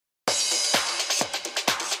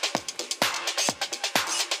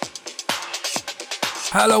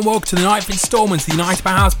Hello and welcome to the 9th instalment of the United by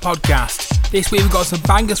House podcast. This week we've got some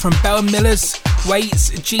bangers from Bell Millers, Waits,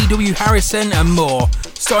 G.W. Harrison and more.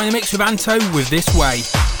 Starting the mix with Anto with This Way.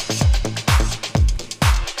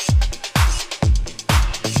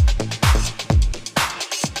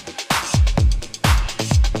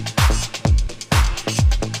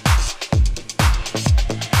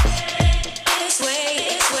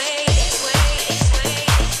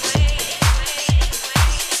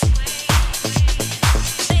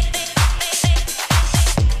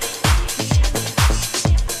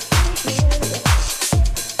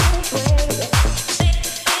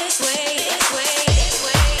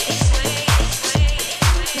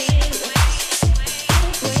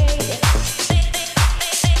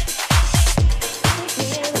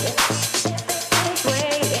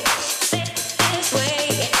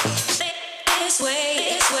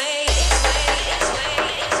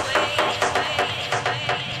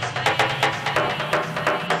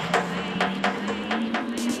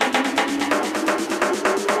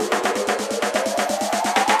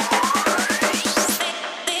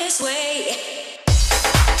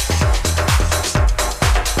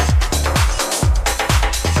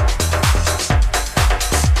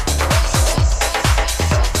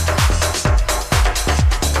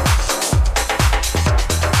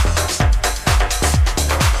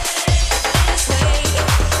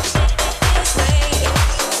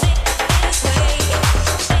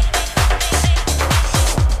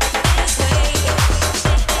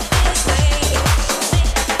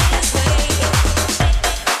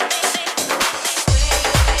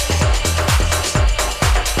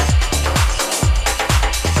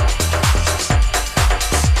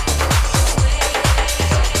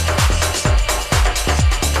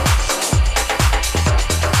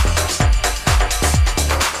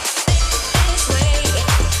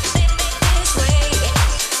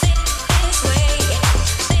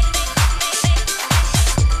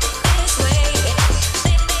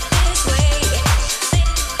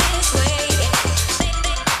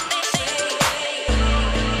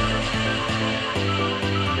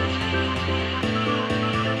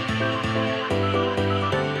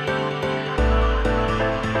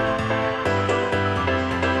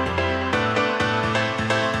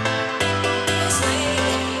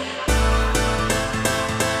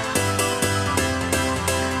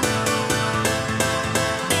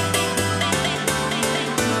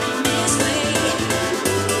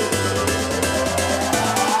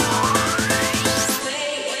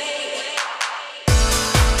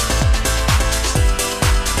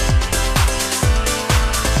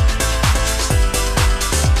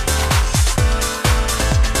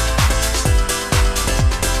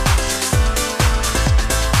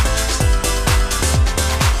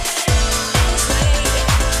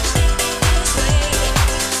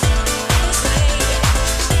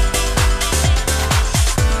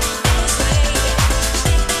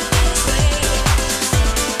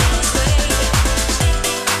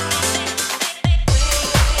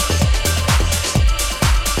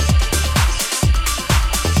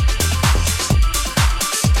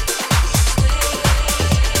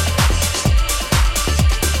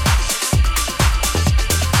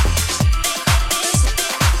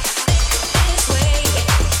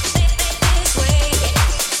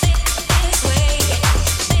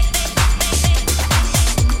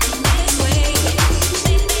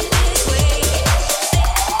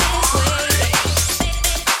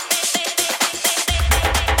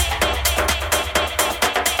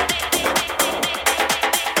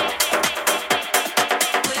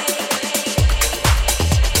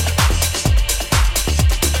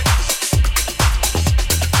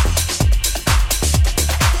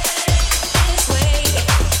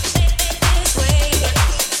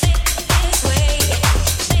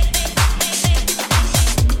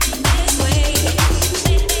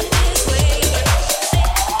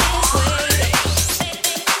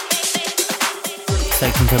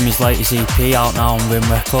 Taken from his latest EP out now on Rim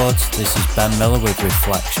Records, this is Ben Miller with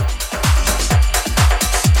Reflection.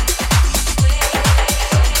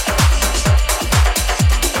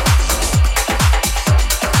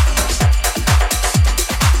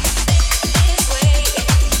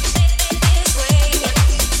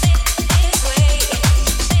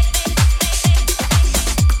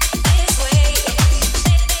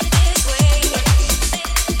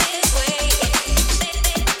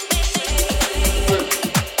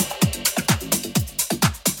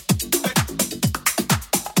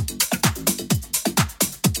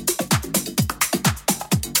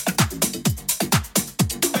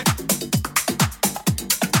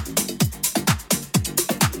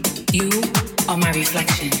 You are my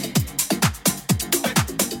reflection.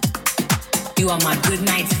 You are my good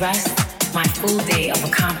night's rest, my full day of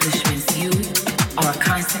accomplishments. You are a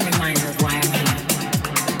constant reminder of why I'm here.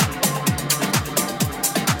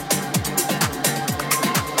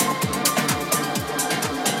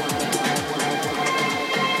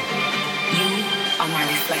 You are my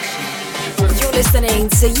reflection. You're listening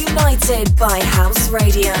to United by House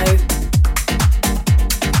Radio.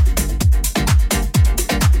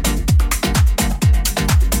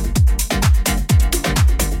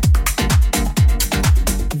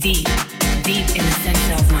 Deep, deep in the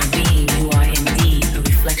center of my being, you are indeed a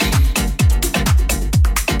reflection.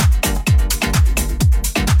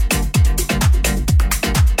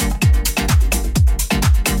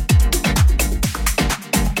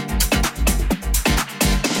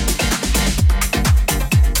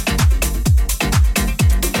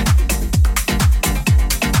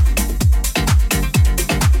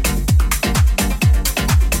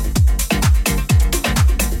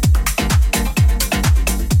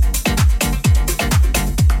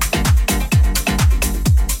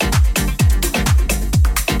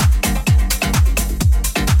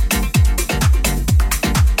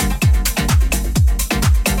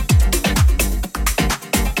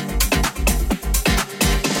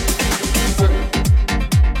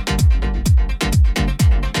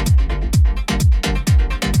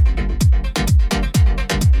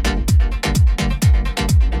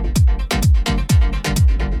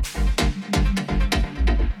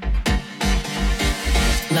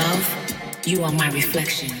 You are my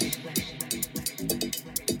reflection.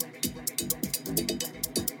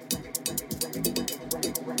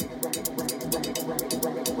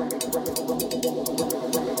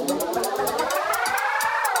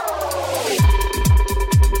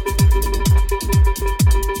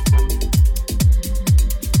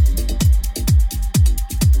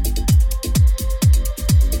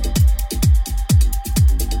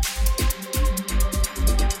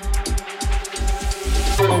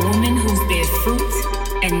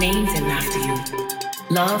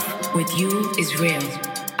 Love with you is real,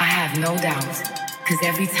 I have no doubt, cause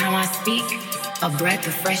every time I speak, a breath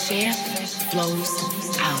of fresh air flows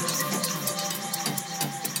out.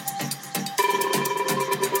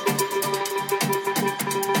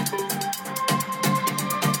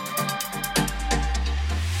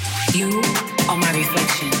 You are my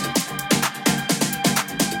reflection.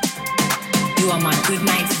 You are my good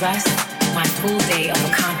night's rest, my full day of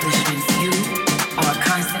accomplishments. You are a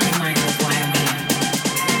constant reminder of why I'm here.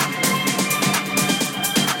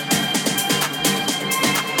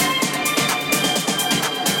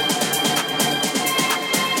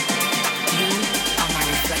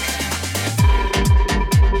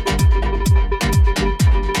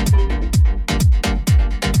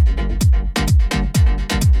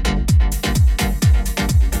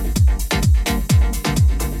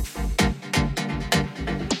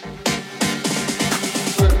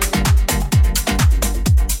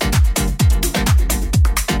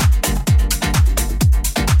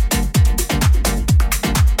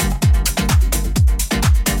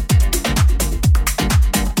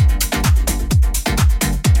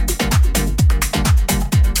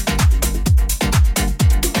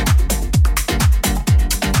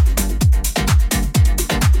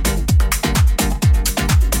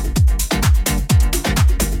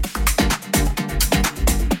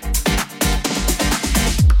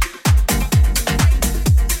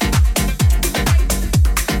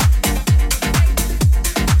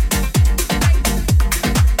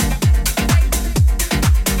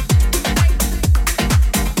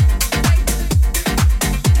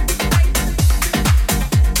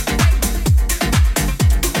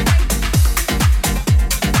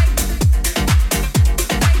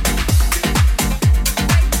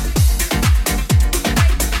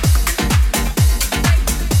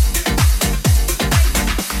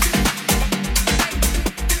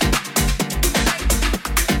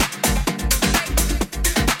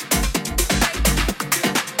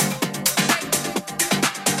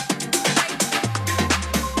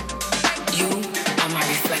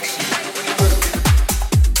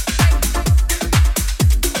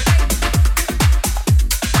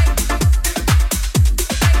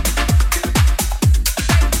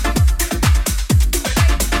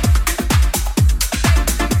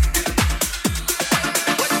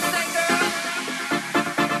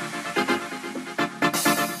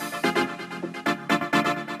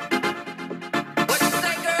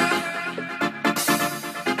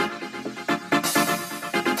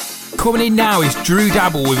 Coming in now is Drew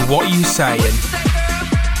Dabble with What You Sayin'.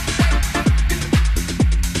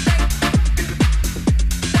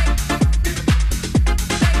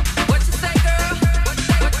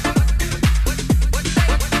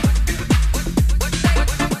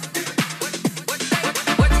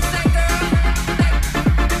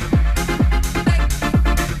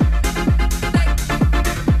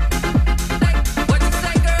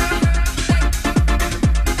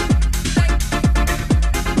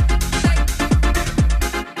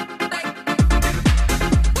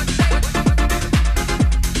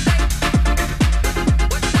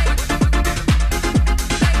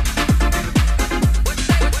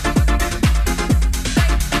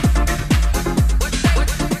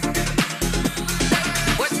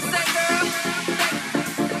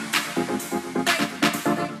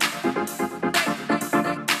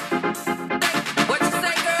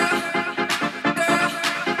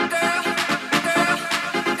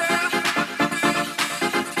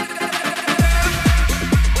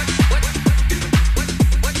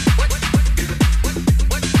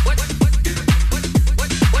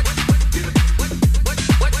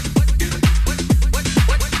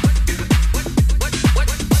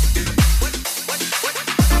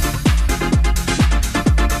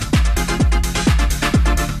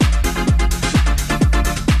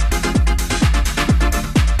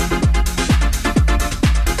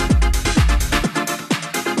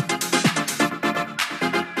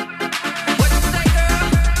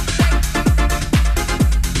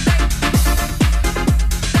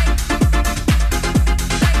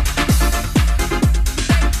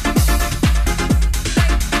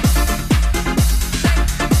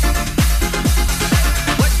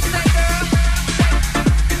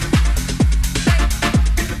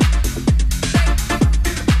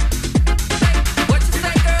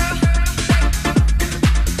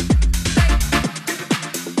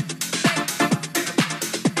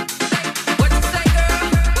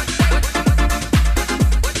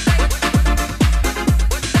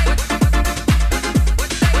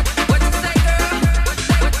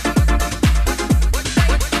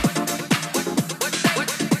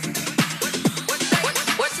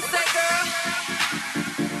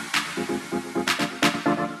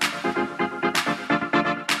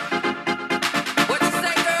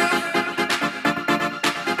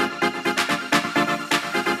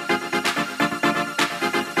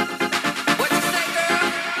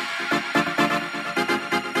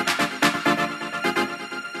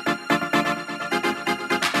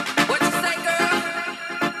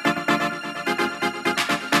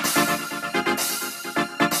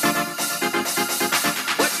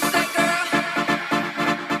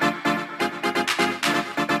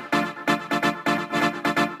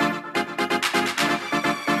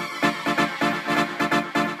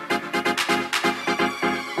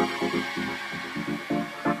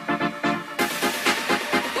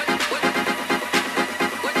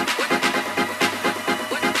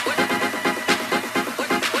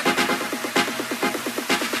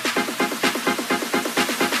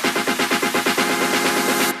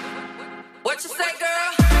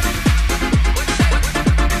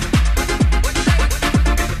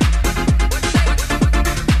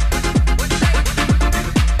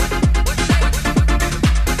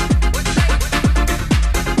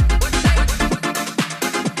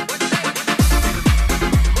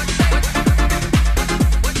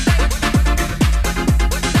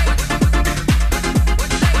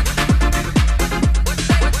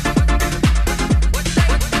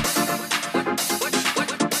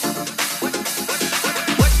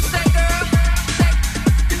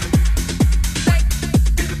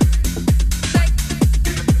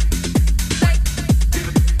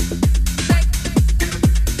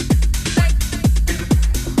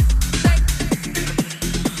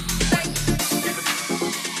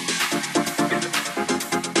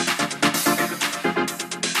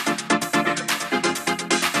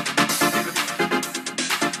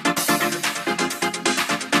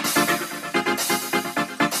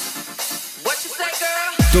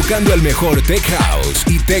 tocando el mejor tech house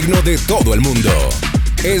y techno de todo el mundo.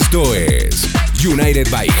 Esto es United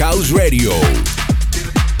by House Radio.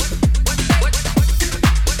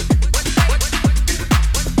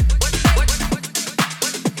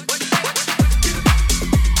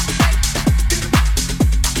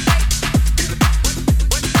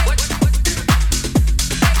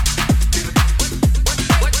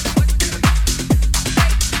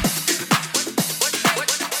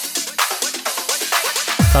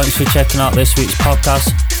 Thanks for checking out this week's podcast.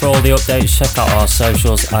 For all the updates, check out our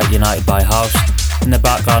socials at United by House. In the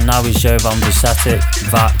background now is Jovan Busetic,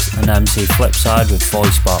 Vax and MC Flipside with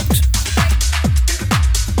Voicebox.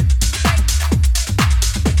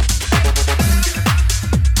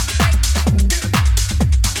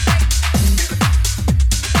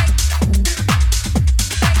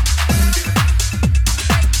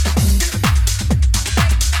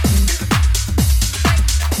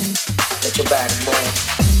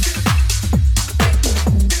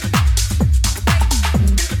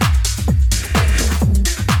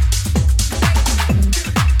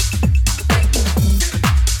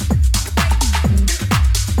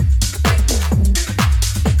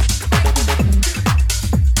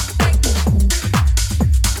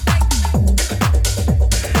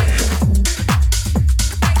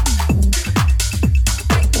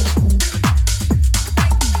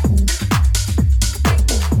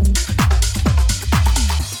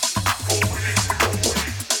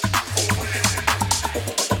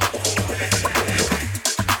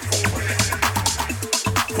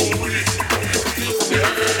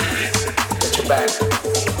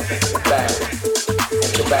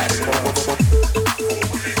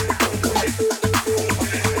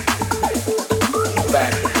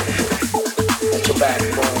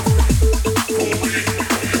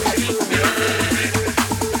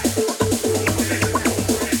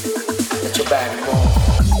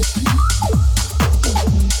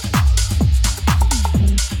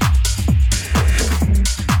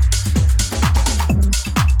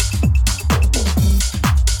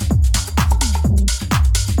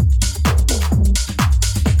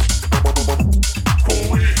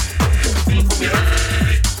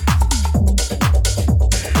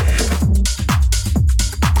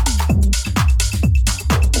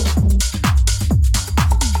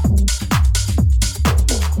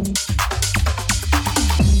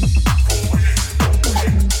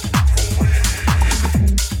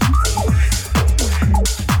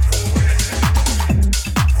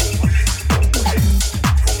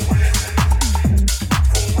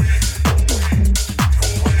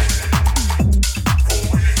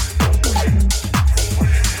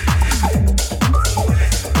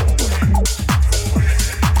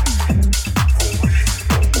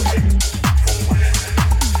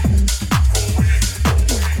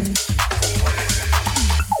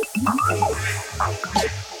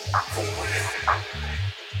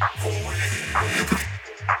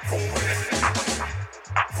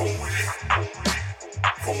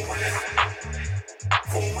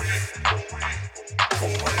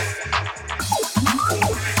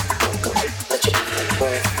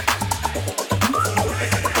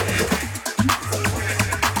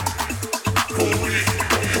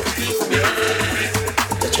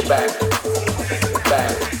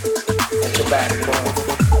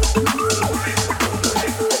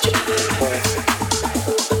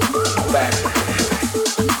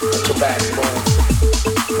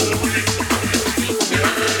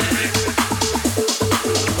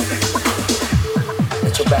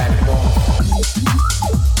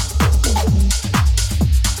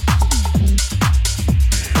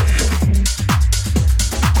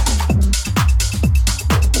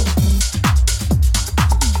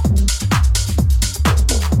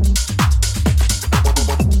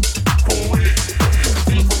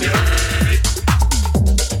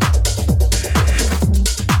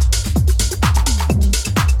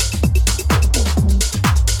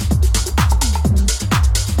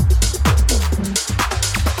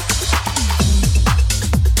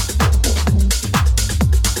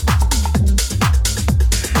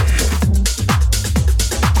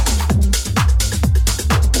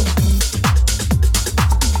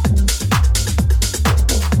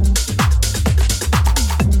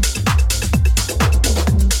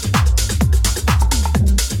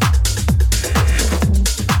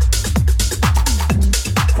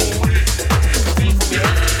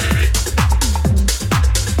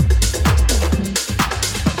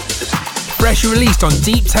 Released on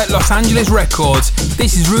Deep Tech Los Angeles Records,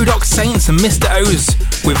 this is Rudolph Saints and Mr. O's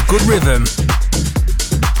with Good Rhythm.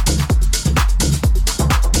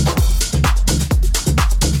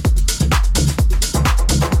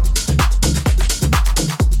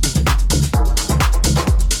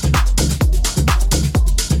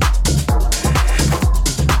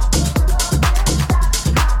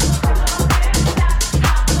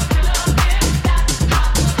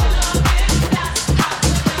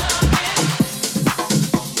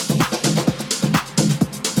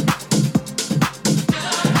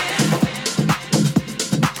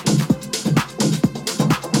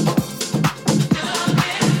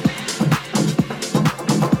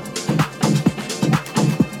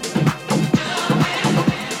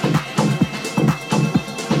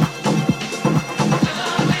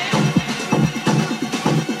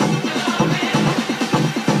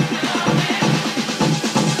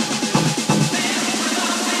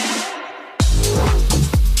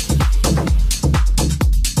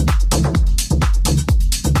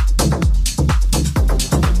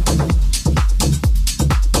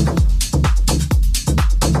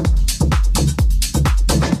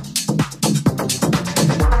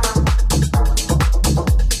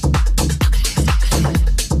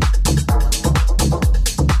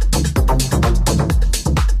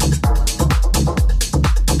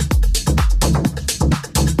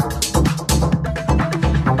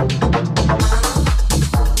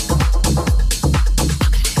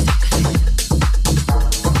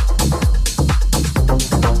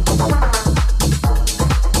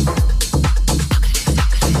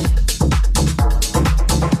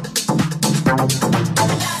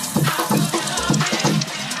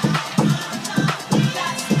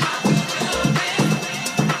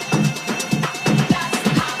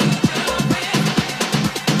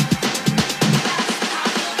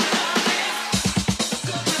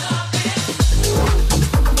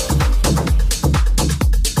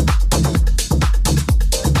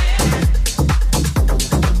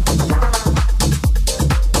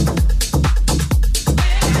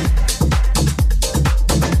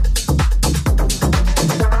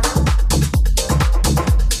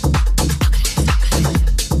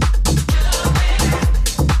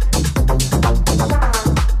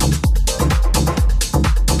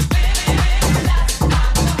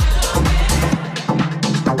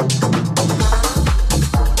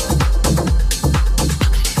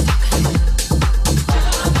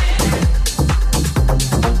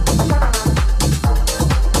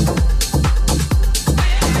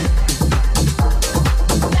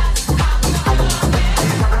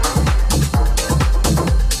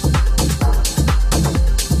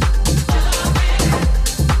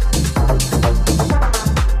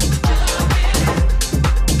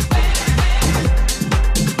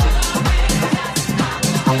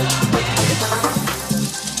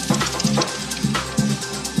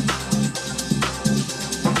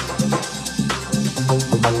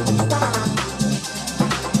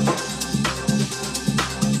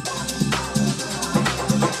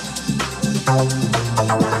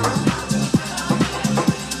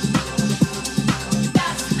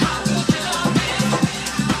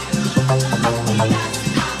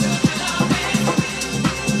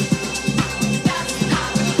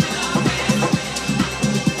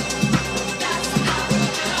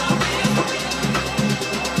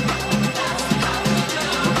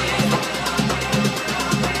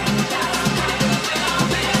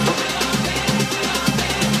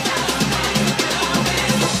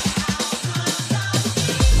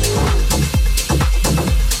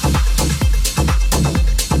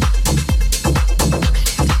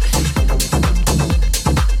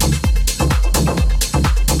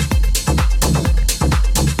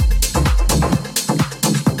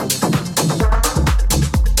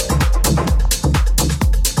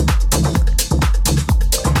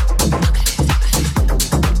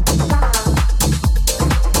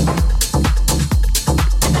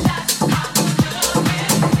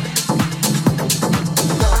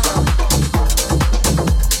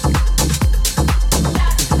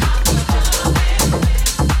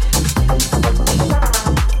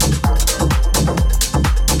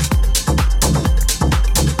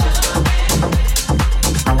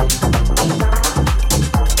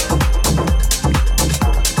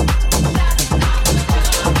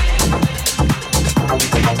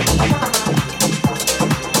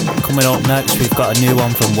 Coming up next, we've got a new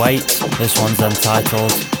one from Wait. This one's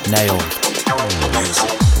entitled Nailed.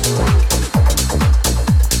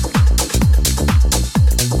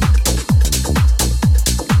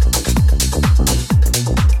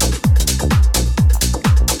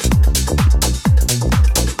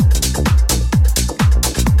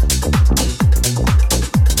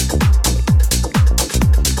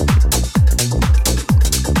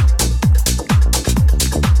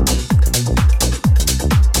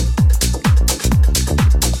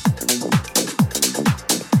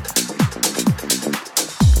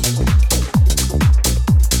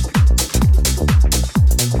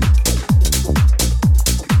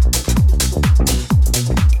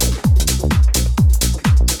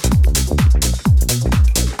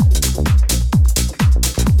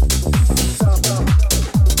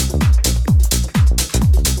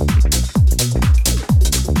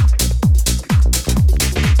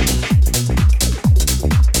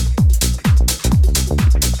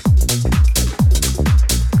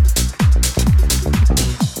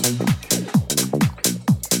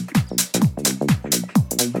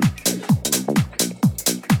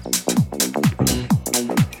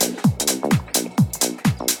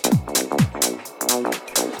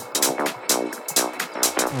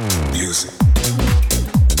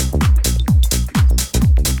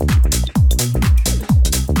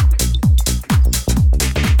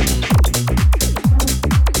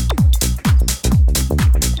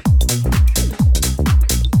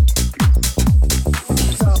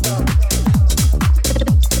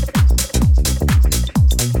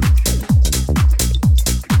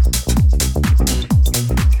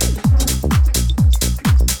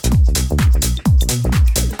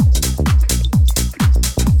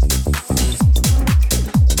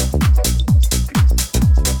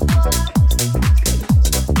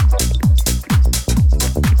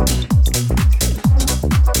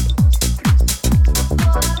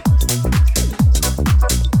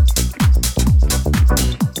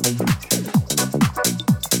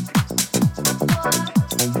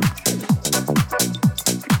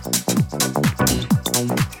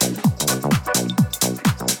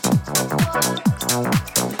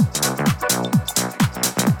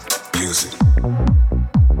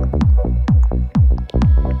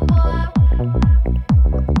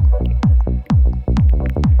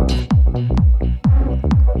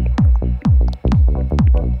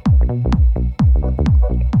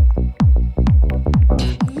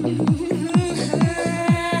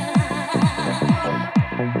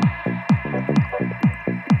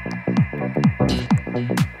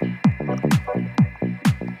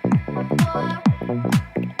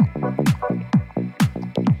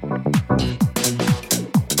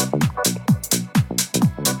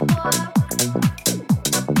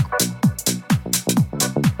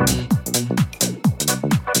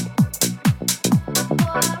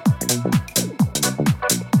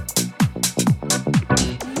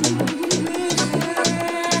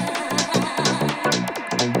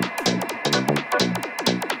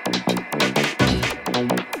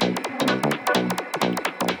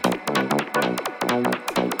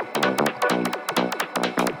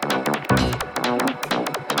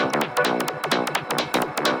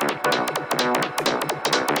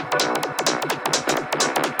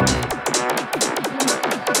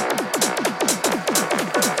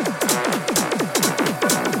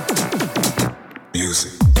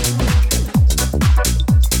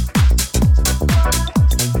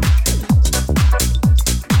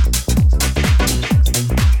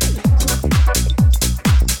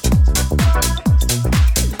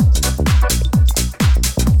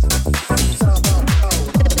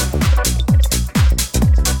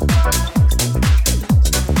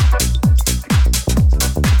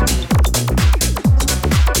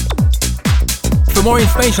 For more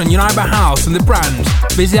information on United by House and the brand,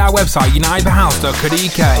 visit our website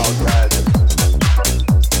unitedbyhouse.co.uk.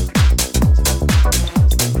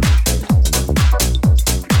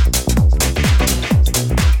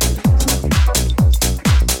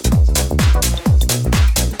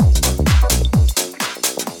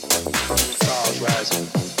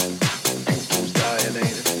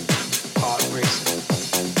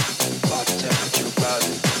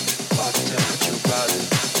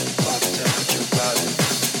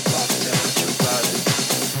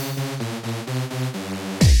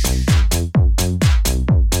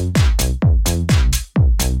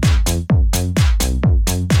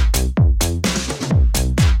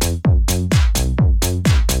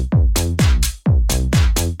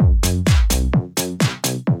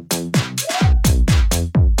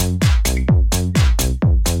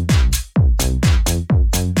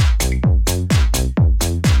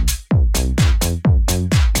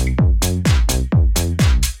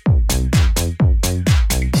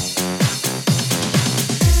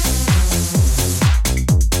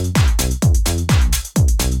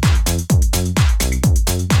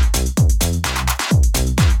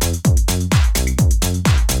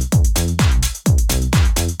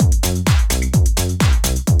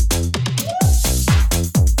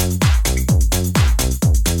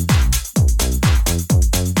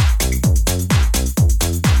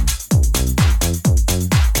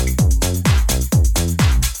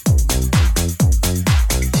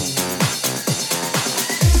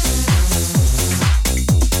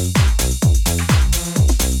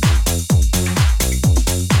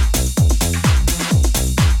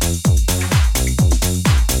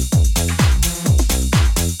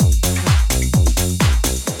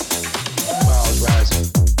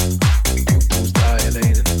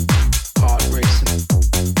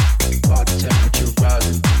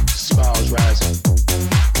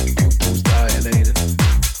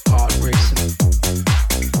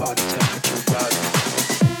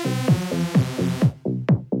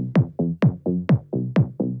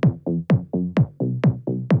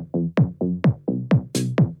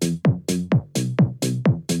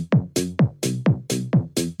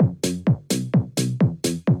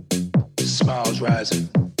 Rising,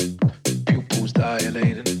 pupils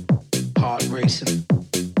dilating, heart racing,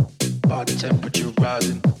 body temperature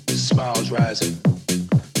rising, smiles rising,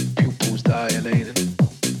 pupils dilating,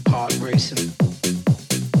 heart racing,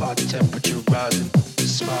 body temperature rising,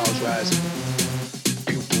 smiles rising,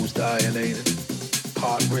 pupils dilating,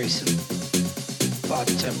 heart racing,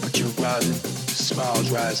 body temperature rising, smiles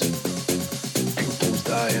rising, pupils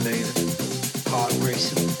dilating, heart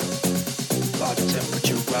racing, body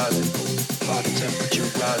temperature rising. Body temperature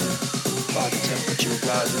rising, body temperature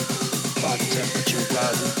rising, body temperature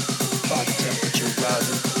rising, body temperature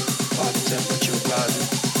rising, body temperature rising,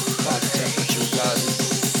 body temperature rising,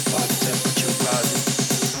 body temperature rising.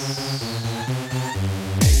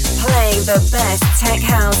 Playing the best tech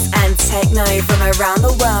house and techno from around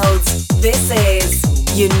the world. This is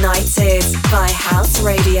United by House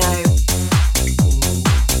Radio.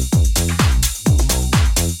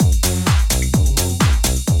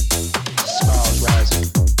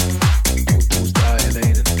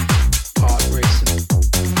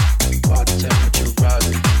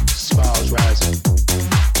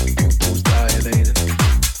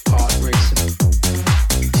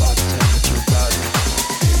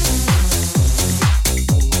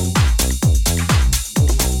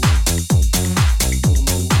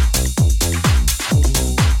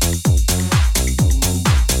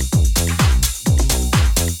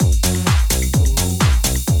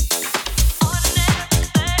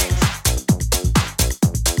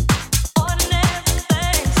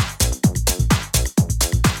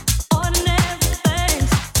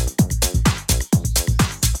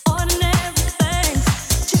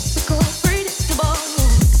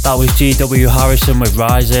 That was GW Harrison with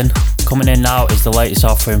Rising. Coming in now is the latest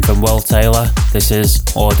offering from Will Taylor. This is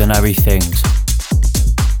Ordinary Things.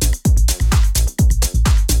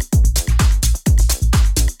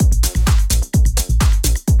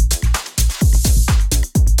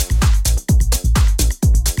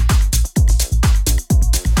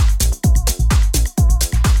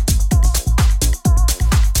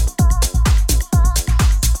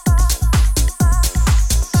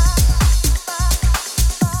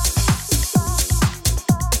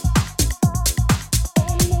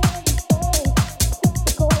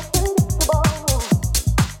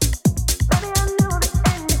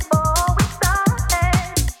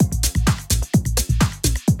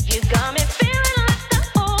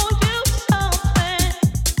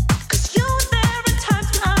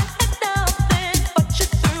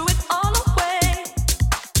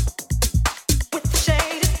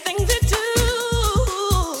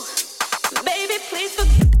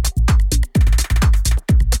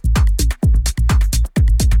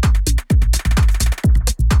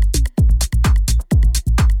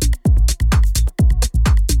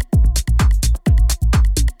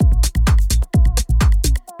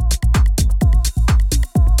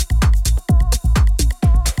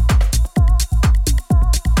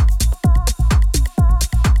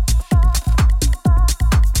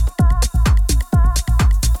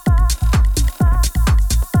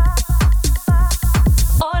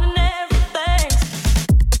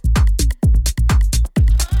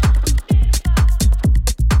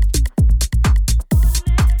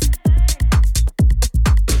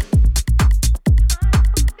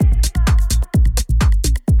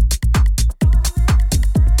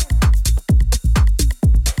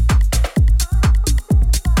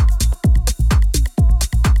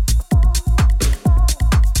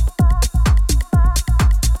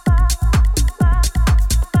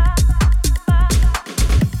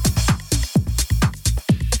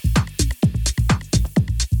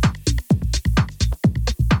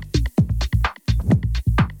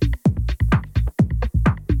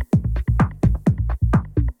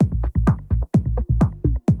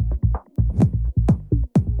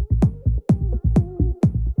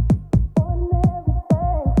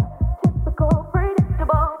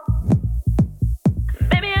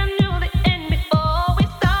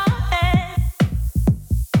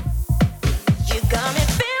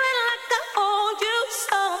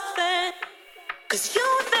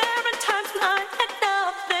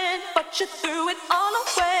 you threw it all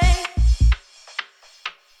away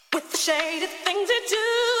with the shady things you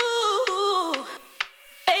do.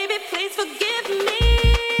 Baby, please forgive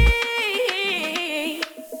me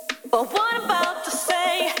for what I'm about to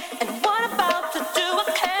say and what I'm about to do. I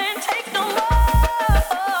can't take no more.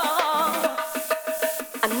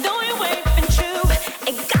 I know you ain't been true,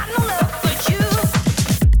 ain't got no love for you.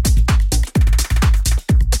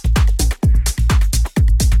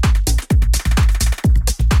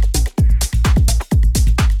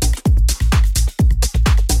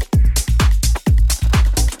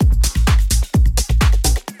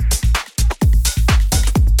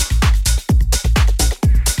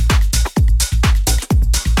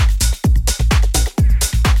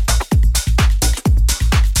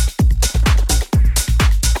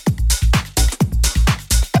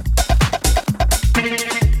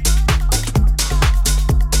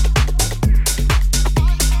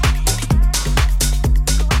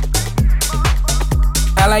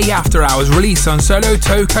 LA After Hours, released on Solo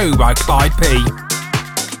Toko by Clyde P.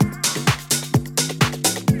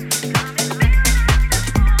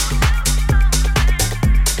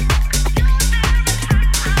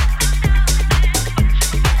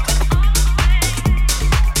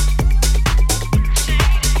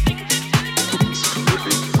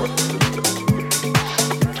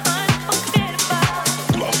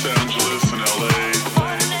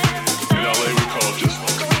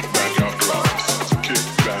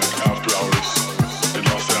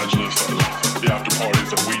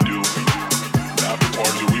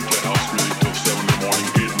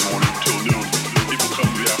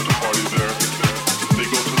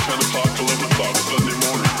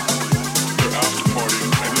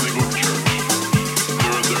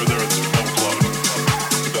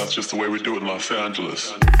 Los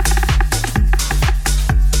Angeles.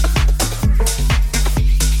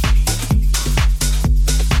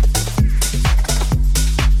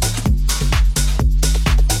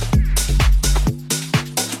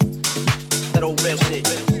 That old real shit.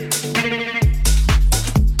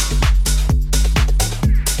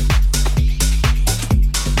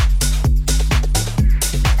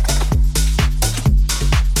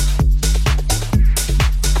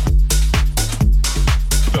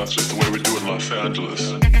 That's just the way we do it in Los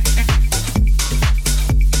Angeles.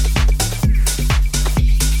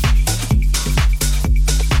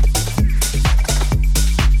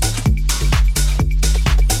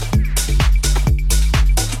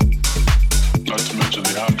 Not to mention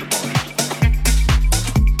the after party.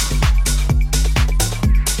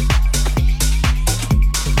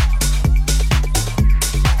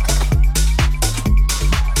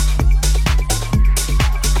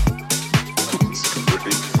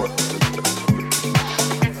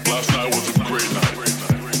 Last night was a great night.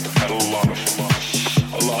 Had a lot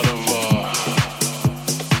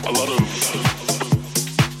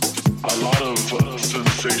of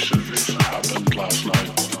sensations happened last night.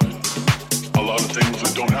 A lot of things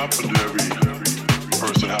that don't happen to every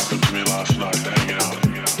person happened to me last night hanging out at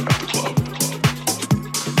the club.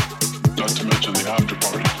 Not to mention the after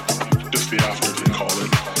party. Just the after, they call it.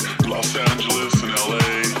 Los Angeles and LA.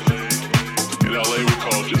 In LA we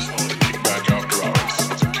call it just kickback after hours.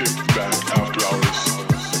 Kickback after hours.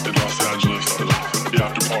 In Los Angeles are the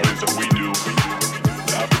after parties that we do.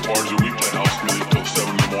 The after parties where we play house music till 7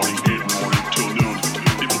 in the morning, 8 in the morning, till noon.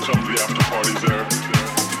 People come to the after parties there.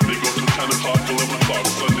 They go till 10 o'clock, 11 o'clock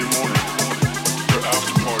Sunday morning. They're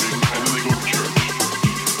after partying and then they go to church.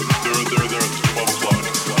 They're there at 12 o'clock,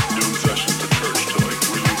 noon session for church to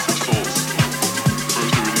release their souls.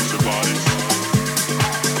 First they release their bodies.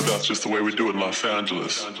 But that's just the way we do it in Los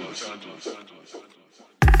Angeles.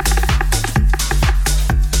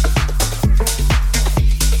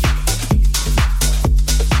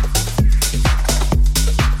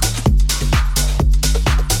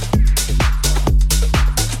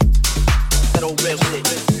 That old real shit.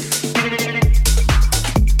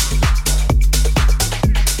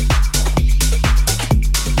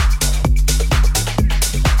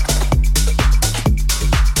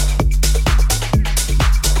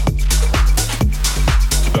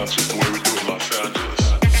 That's just the way we do it in Los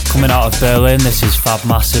Angeles. Coming out of Berlin, this is Fab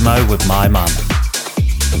Massimo with My Man.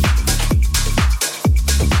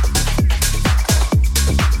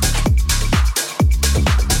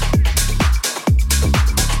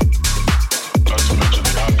 Not to mention the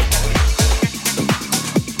after party.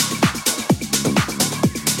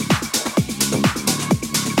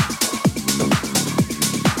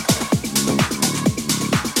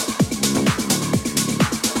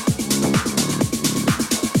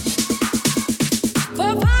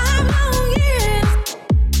 For 5 long years,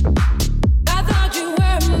 got the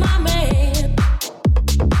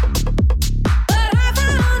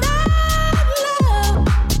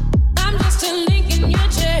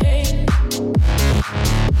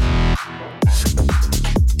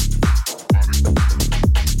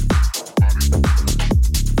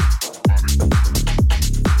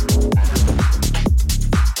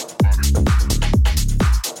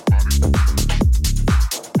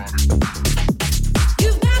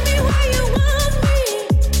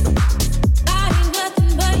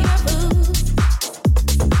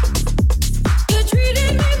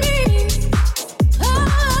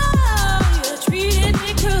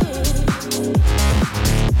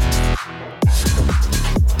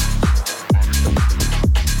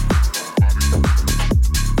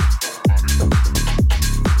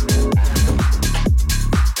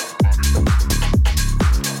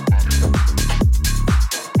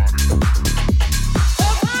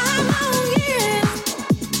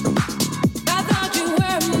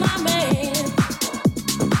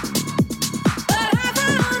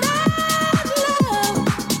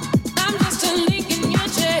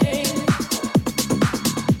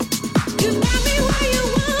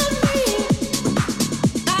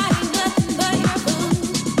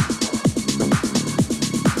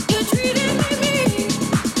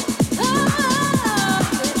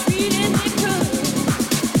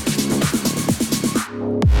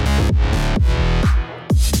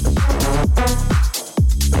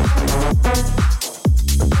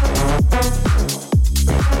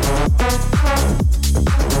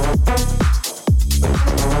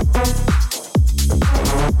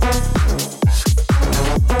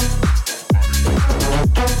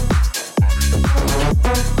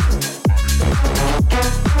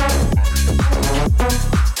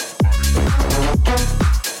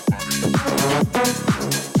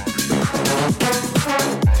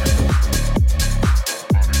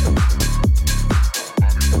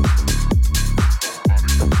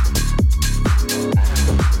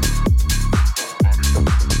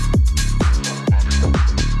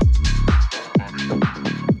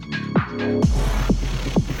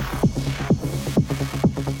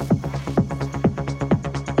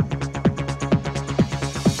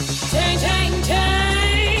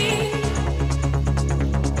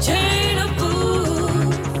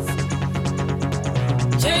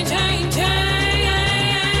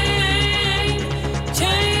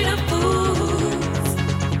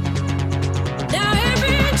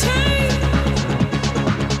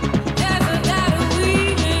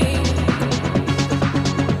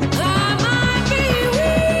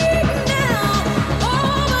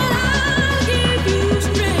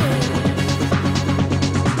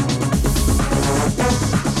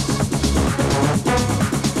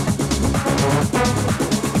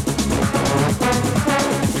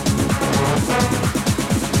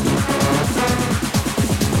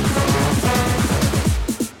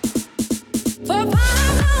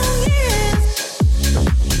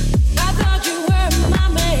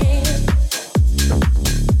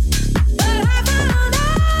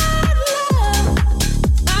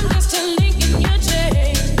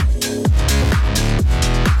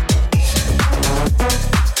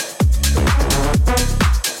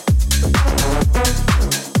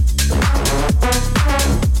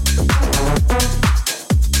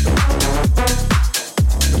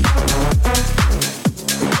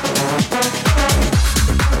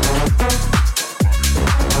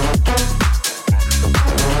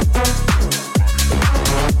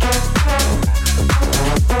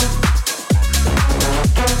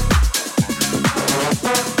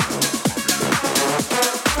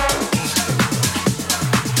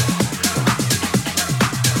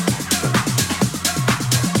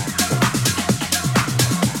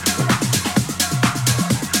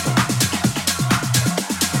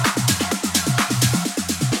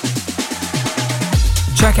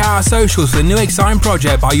Check out our socials for the new exciting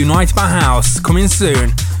project by United by House, coming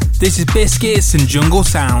soon. This is Biscuits and Jungle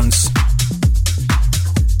Sounds.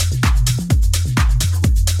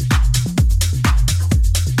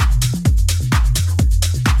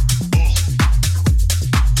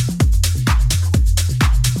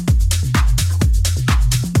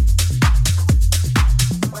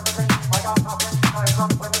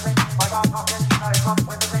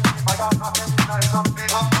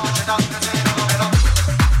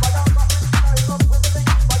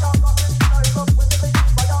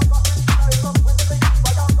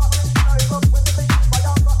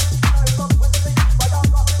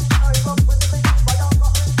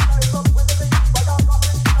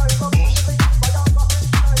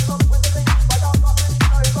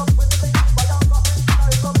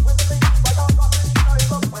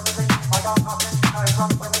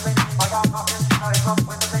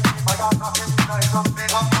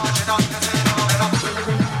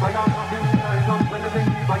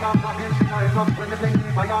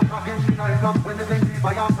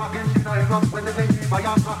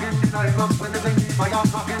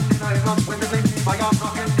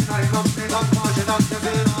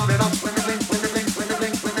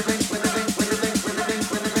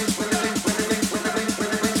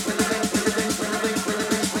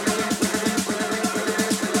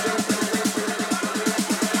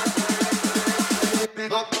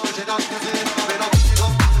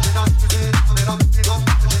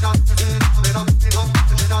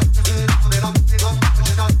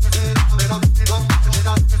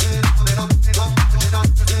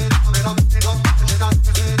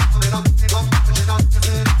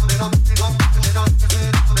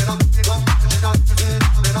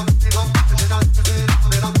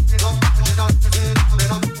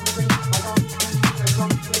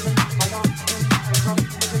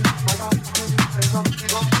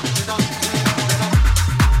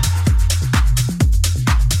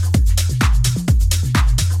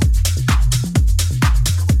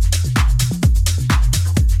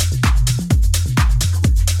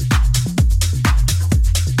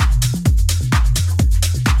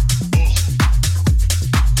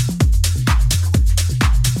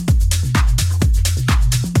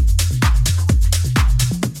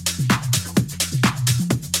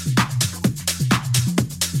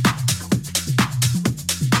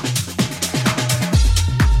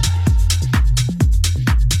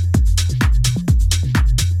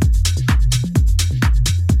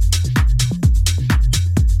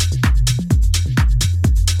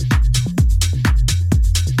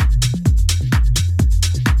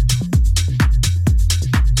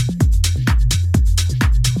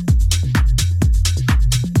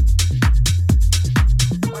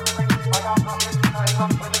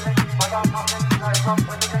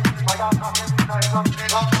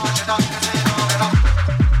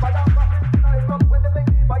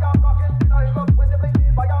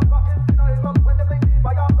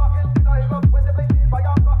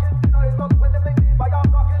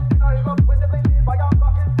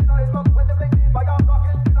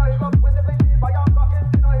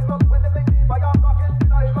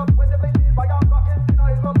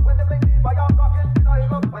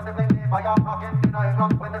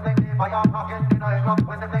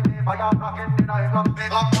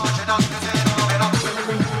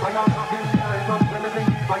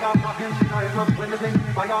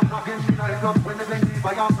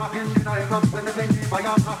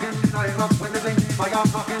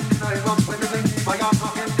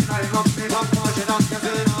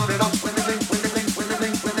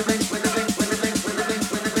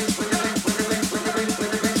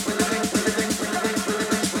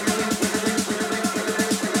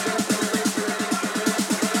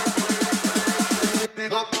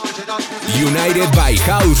 United by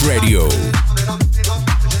House Radio.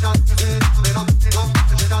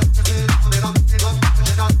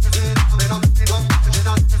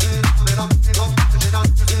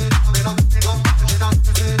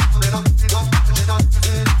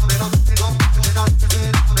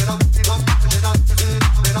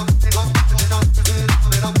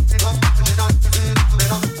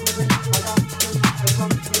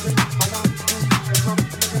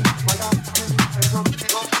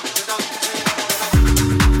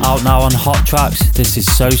 Out now on Hot Tracks, this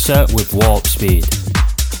is Sosa with Warp Speed.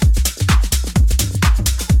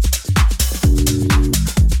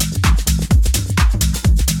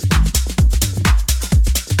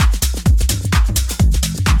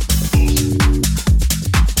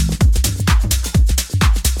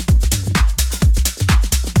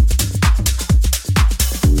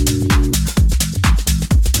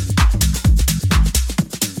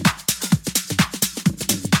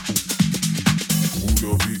 Move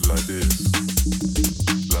your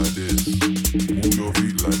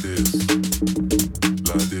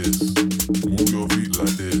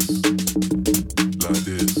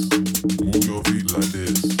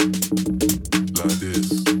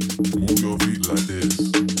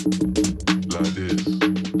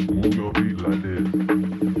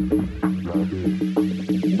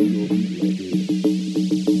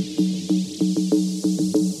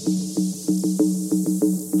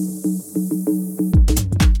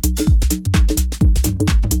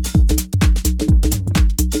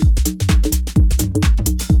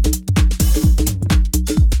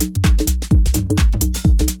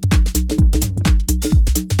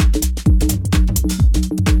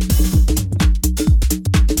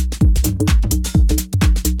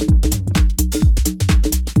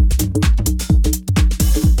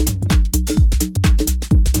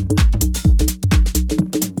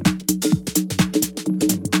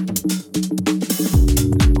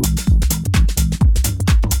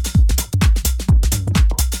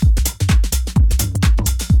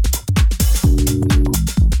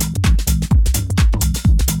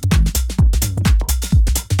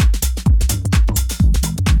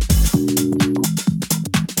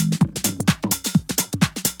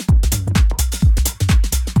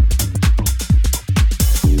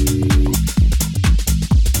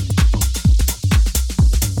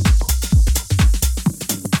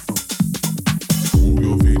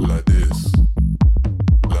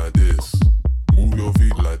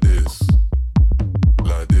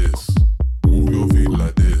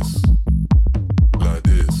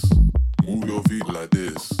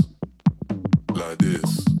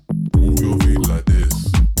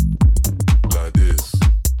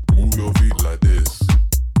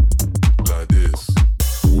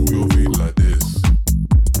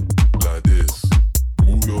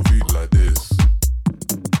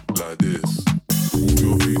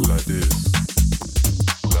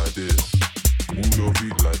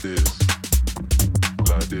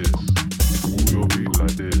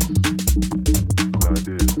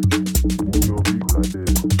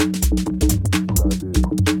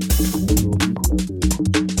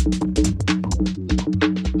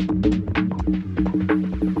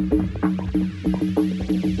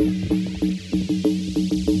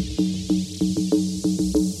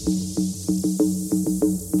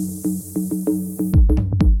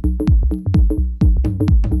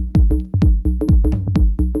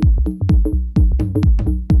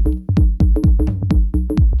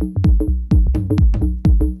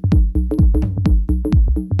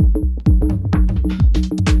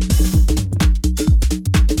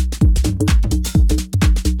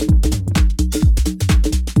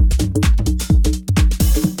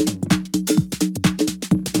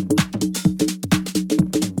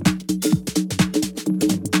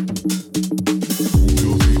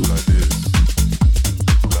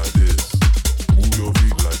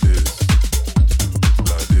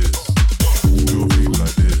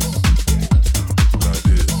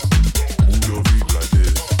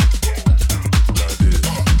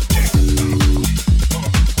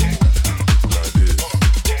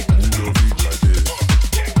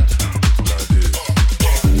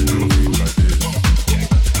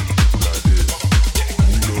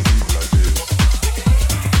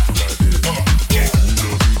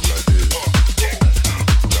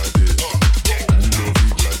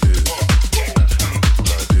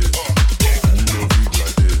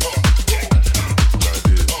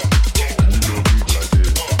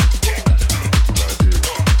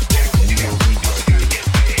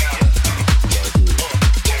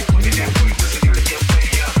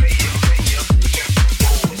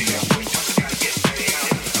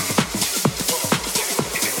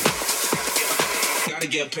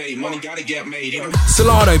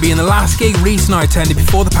Solardo being the last gig recently I attended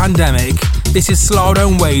before the pandemic. This is Solardo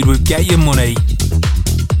and Wade with Get Your Money.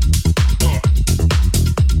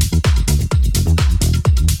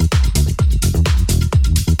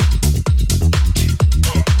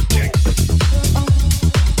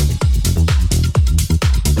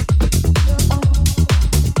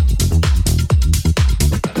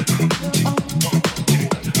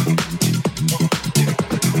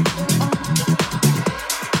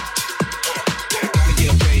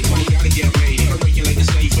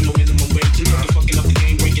 Fucking up the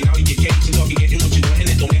game, breaking out of your cage and talking, getting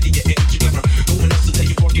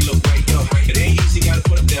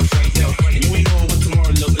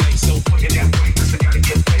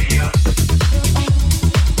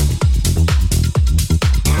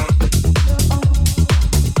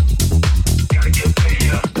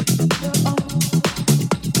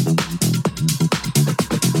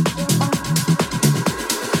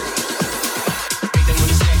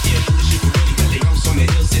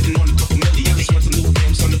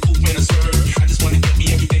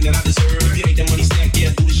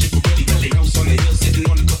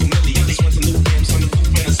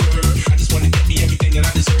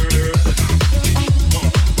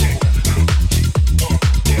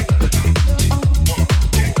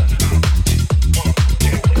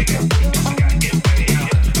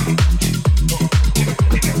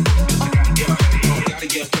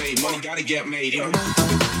get made, yo.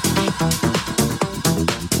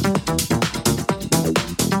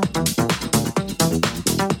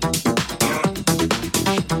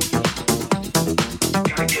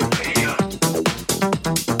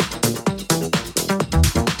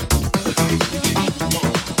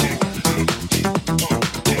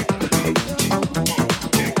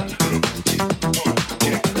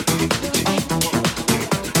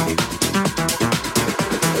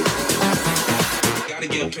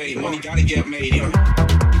 Money gotta get made, yo.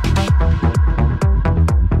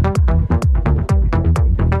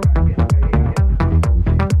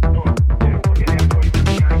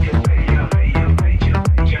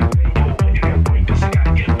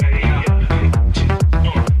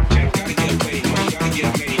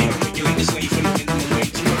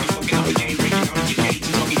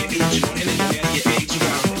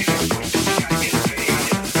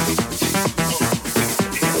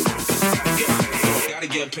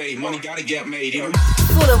 Money gotta get made, yo.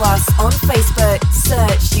 Follow us on Facebook,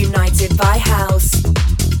 search United by House.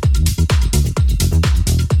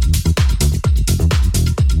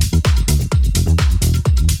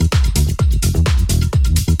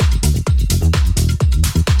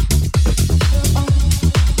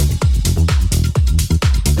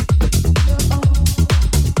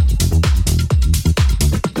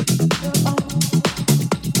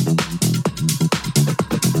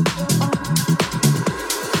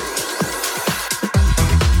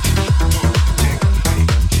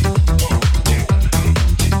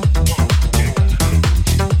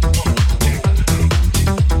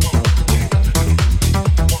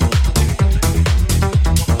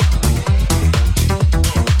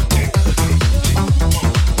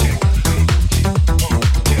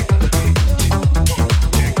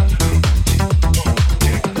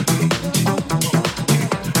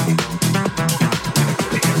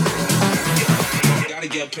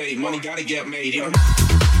 Money gotta get made, yo.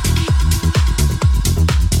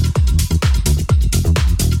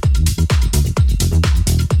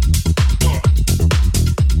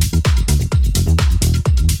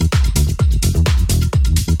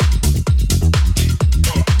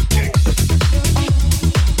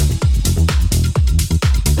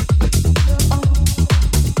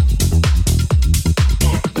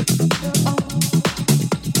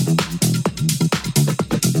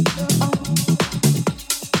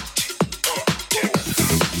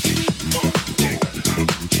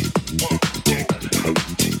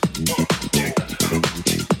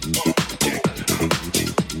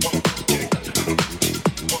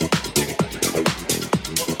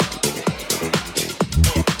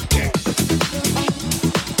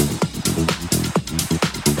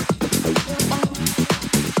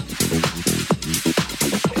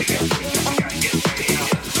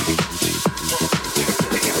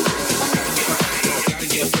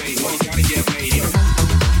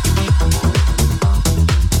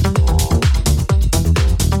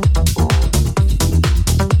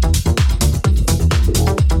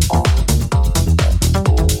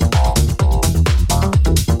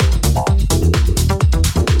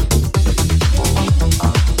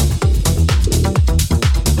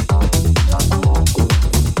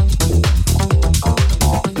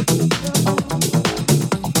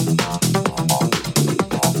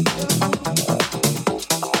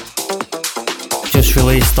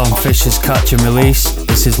 Released on Fisher's Catch and Release,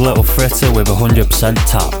 this is Little Fritter with 100%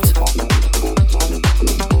 Tapped.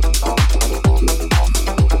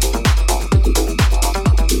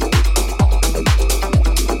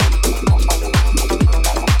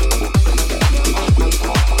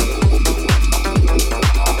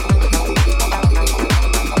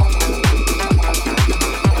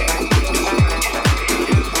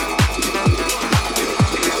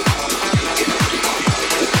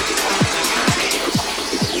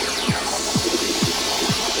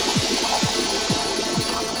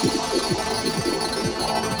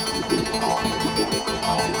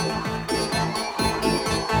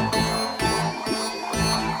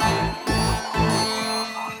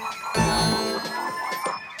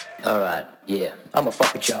 Alright, yeah, I'ma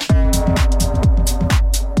fuck with y'all.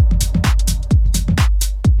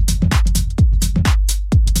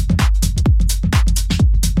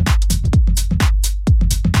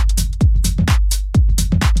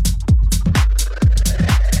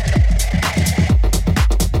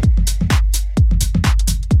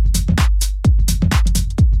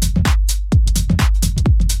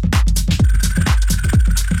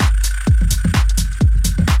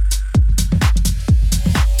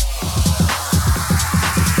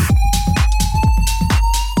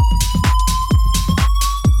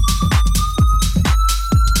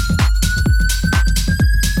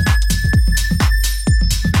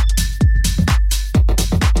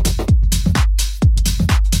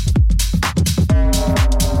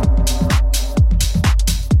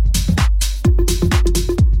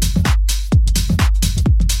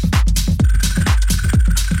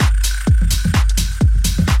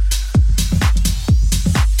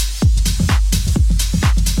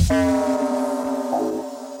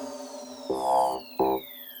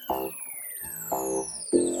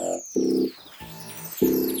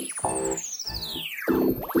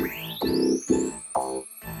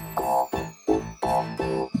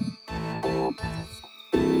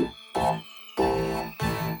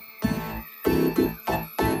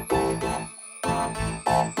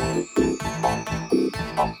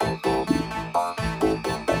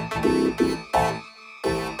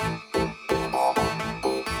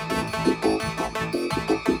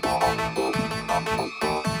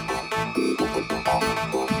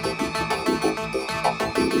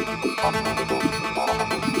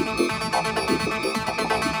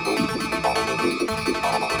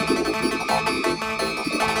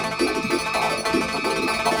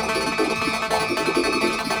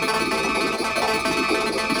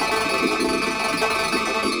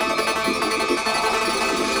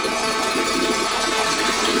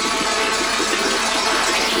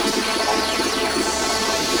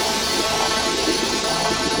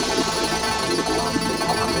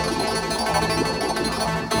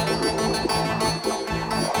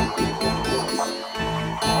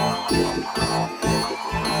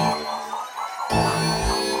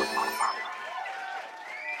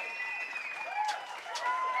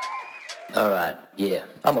 yeah,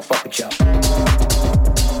 I'ma fuck with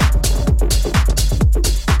y'all.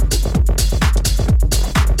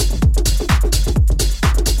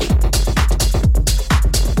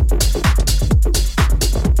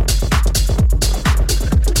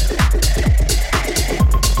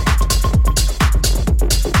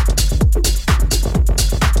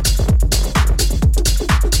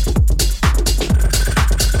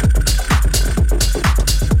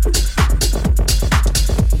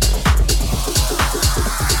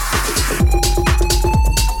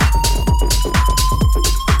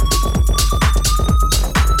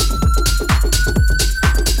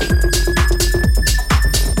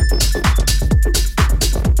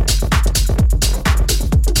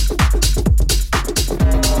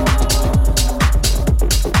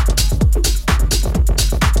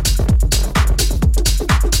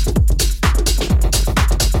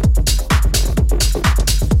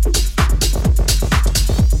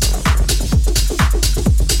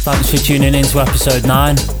 Thanks for tuning in to episode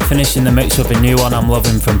 9, finishing the mix with a new one I'm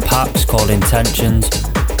loving from Pax called Intentions.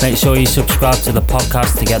 Make sure you subscribe to the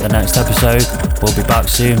podcast to get the next episode. We'll be back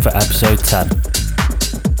soon for episode 10.